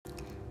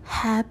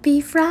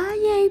Happy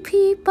Friday,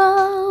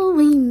 people.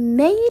 We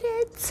made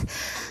it.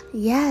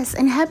 Yes,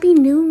 and happy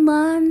new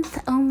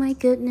month. Oh my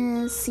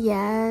goodness.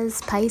 Yes,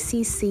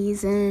 Pisces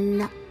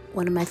season.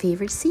 One of my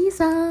favorite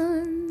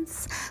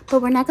seasons.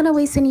 But we're not going to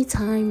waste any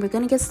time. We're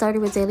going to get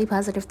started with daily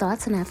positive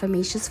thoughts and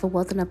affirmations for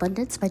wealth and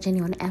abundance by Jenny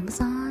on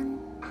Amazon,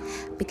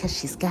 because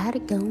she's got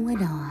it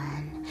going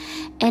on.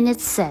 And it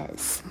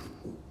says,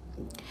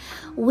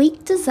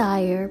 weak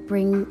desire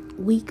bring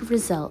weak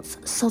results.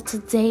 So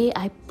today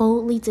I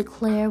boldly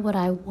declare what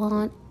I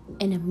want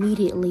and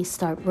immediately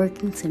start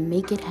working to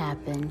make it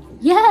happen.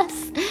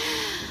 Yes!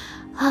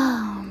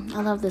 Oh,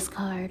 I love this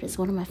card. It's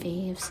one of my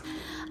faves.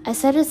 It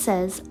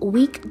says,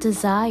 weak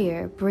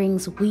desire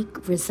brings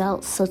weak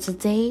results. So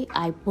today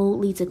I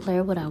boldly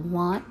declare what I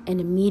want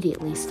and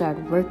immediately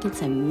start working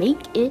to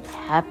make it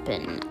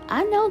happen.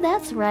 I know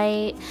that's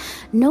right.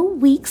 No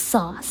weak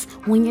sauce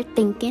when you're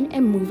thinking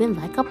and moving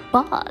like a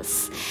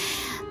boss.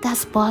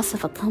 That's boss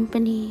of a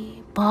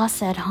company,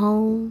 boss at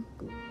home,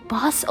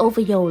 boss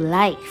over your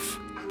life.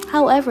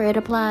 However it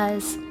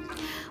applies.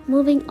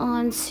 Moving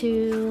on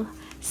to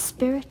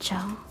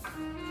spiritual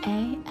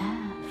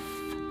AF.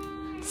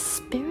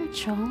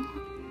 Spiritual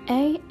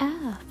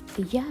AF,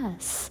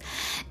 yes.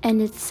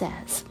 And it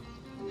says,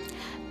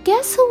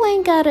 guess who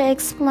ain't gotta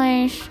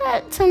explain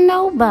shit to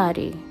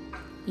nobody?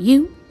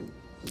 You.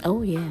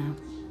 Oh yeah,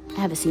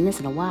 I haven't seen this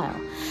in a while.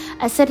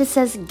 It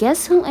says,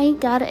 guess who ain't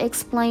gotta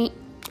explain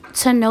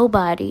to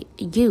nobody?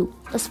 You.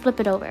 Let's flip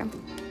it over.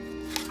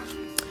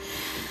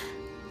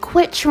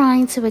 Quit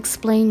trying to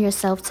explain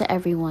yourself to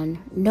everyone.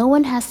 No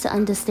one has to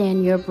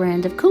understand your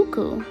brand of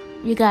cuckoo.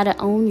 You gotta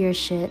own your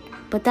shit,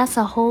 but that's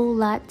a whole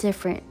lot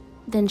different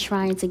than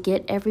trying to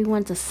get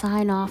everyone to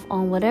sign off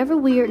on whatever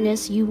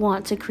weirdness you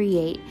want to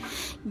create.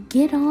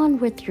 Get on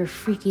with your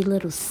freaky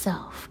little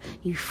self,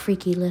 you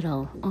freaky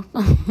little.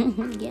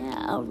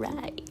 Yeah, all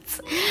right.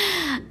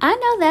 I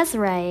know that's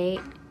right.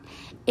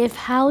 If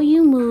how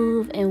you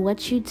move and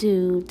what you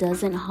do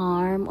doesn't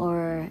harm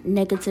or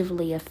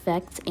negatively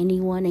affect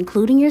anyone,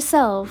 including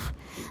yourself,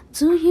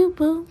 do you,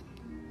 boo?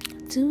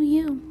 Do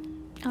you?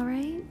 All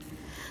right?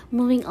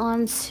 Moving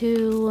on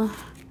to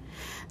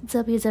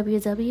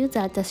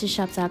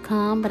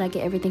www.dustyshop.com, but I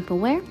get everything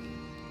from where?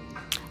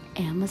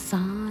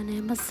 Amazon.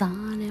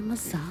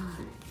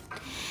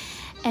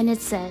 And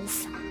it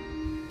says,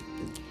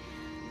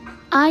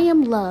 I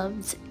am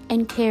loved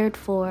and cared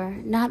for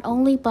not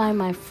only by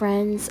my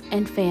friends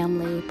and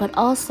family, but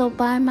also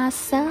by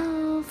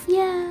myself.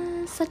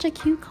 Yeah, such a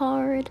cute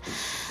card.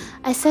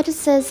 It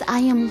says, I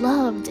am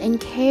loved and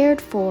cared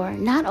for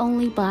not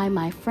only by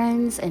my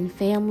friends and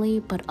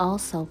family, but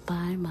also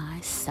by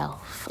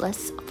myself.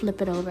 Let's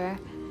flip it over.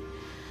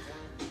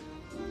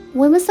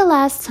 When was the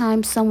last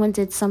time someone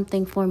did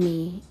something for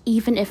me,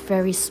 even if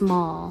very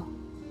small?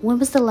 When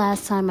was the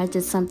last time I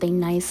did something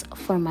nice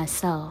for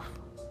myself?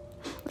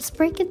 Let's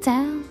break it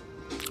down.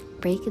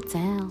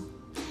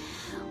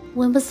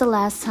 When was the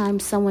last time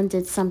someone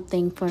did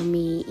something for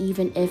me,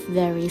 even if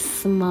very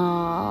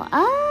small?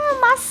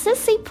 My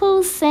sissy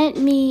poo sent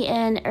me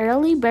an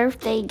early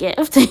birthday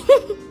gift.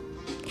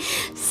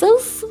 So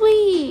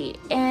sweet.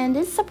 And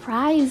it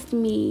surprised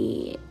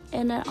me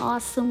in an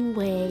awesome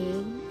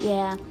way.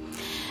 Yeah.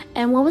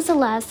 And when was the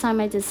last time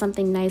I did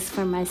something nice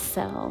for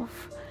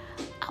myself?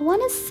 I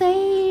want to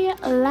say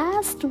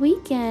last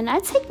weekend. I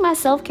take my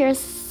self-care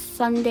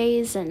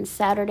Sundays and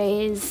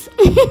Saturdays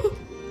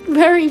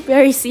very,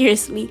 very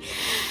seriously.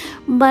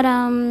 But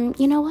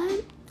you know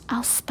what?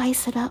 I'll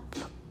spice it up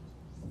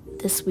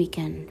this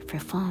weekend for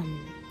fun.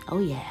 Oh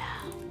yeah.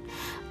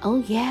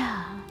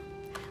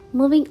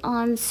 Moving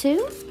on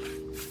to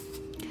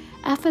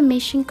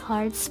affirmation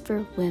cards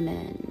for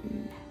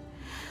women.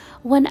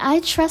 When I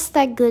trust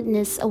that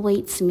goodness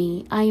awaits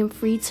me, I am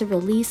free to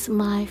release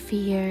my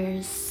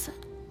fears.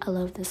 I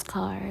love this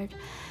card.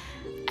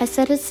 It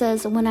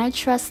says, when I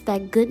trust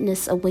that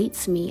goodness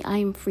awaits me, I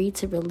am free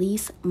to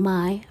release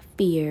my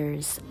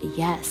fears.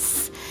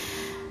 Yes.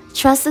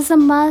 Trust is a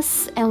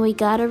must, and we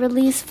gotta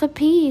release for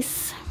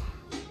peace.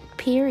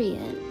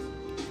 Period.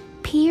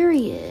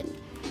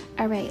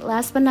 All right,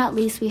 last but not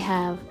least, we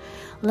have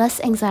less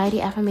anxiety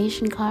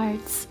affirmation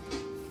cards.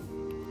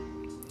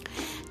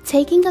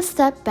 Taking a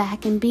step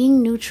back and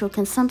being neutral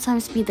can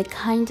sometimes be the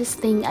kindest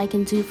thing I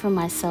can do for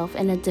myself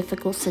in a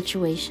difficult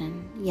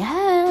situation.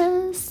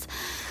 Yes.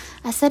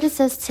 It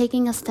says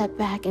taking a step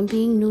back and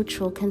being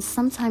neutral can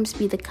sometimes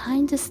be the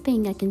kindest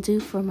thing I can do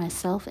for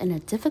myself in a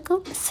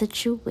difficult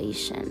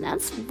situation.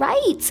 That's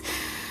right.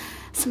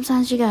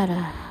 Sometimes you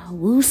gotta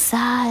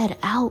woo-side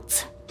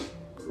out.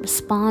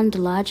 Respond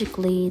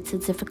logically to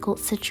difficult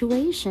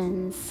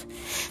situations.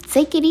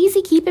 Take it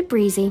easy, keep it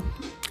breezy.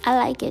 I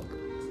like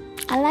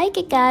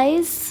it,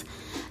 guys.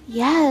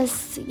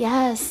 Yes.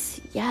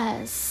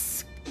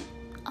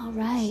 All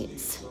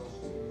right.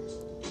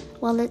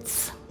 Well,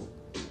 it's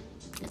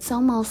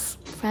almost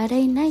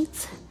Friday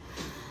night,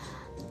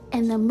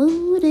 and the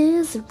mood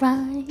is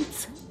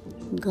right.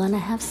 Gonna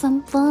have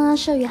some fun,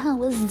 show you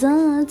how it's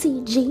done,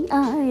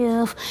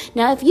 TGIF.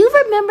 Now, if you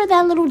remember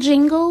that little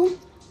jingle,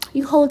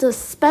 You hold a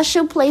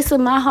special place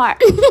in my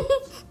heart.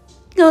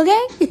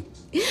 Okay?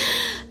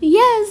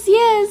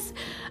 Yes.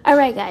 All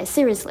right, guys,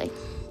 seriously.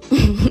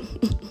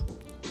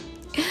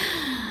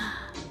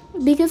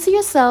 Be good to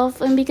yourself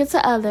and be good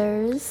to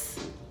others.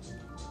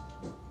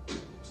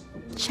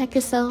 Check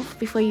yourself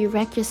before you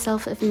wreck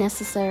yourself if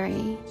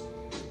necessary.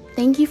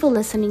 Thank you for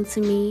listening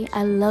to me.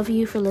 I love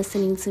you for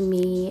listening to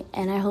me.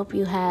 And I hope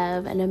you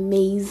have an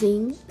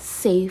amazing,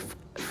 safe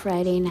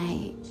Friday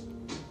night.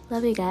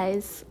 Love you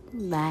guys.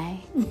 Bye.